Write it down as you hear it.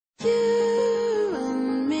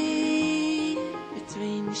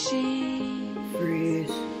machine. Freeze.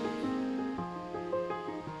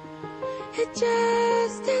 It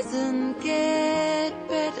just doesn't get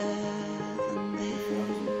better than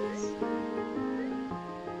this.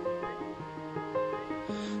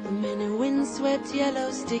 The many windswept yellow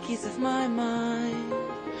stickies of my mind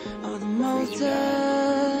are the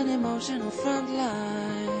molten emotional front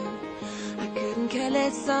line. I couldn't care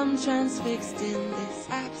less, I'm transfixed in this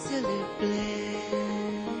absolute bliss.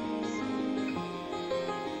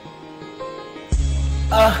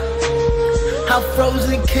 How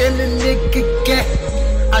frozen can a nigga get?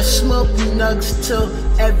 I smoke nugs till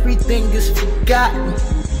everything is forgotten.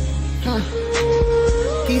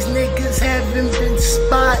 These niggas haven't been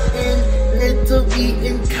spotting, little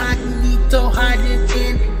incognito, hiding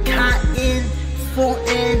in cotton,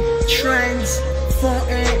 foreign trends,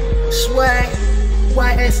 foreign swag,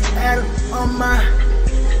 YSL on my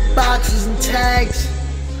boxes and tags.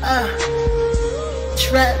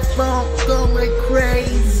 Trap phone going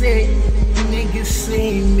crazy. Niggas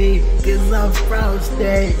see me cause I'm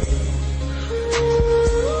frosted.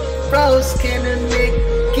 Froze can a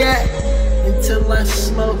nigga get until I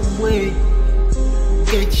smoke weed.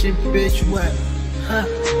 Get your bitch wet,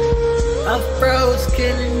 I'm froze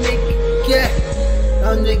can a nigga get.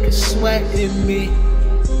 No niggas sweating me,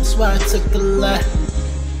 that's why I took the left.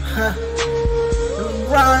 The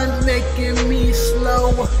rhymes making me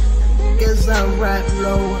slower, cause I rap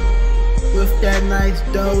lower with that nice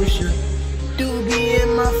doja. Doobie in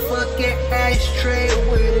my fucking ashtray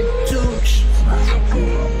with a douche.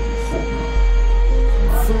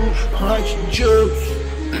 Fruit punch juice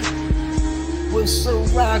with some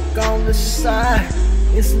rock on the side.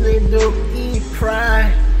 It's little E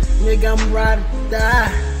pride. Nigga, I'm ride or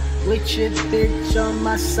die. With your bitch on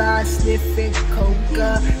my side, sniffing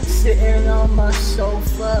coca, sitting on my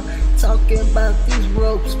sofa, talking about these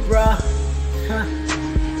ropes, bruh.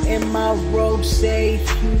 And my robe say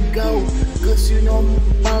you go, cause you know me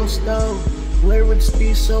bounce though. Lyrics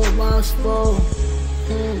be so lost-ful.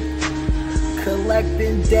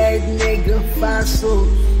 Collecting dead nigga fossils.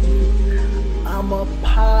 I'm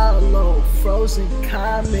Apollo, frozen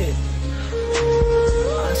comet.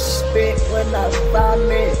 I spit when I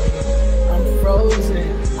vomit. I'm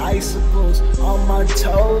frozen, icicles on my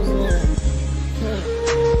toes and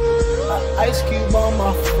an ice cube on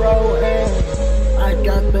my fro end. I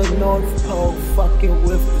got the North Pole fucking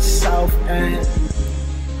with the South End.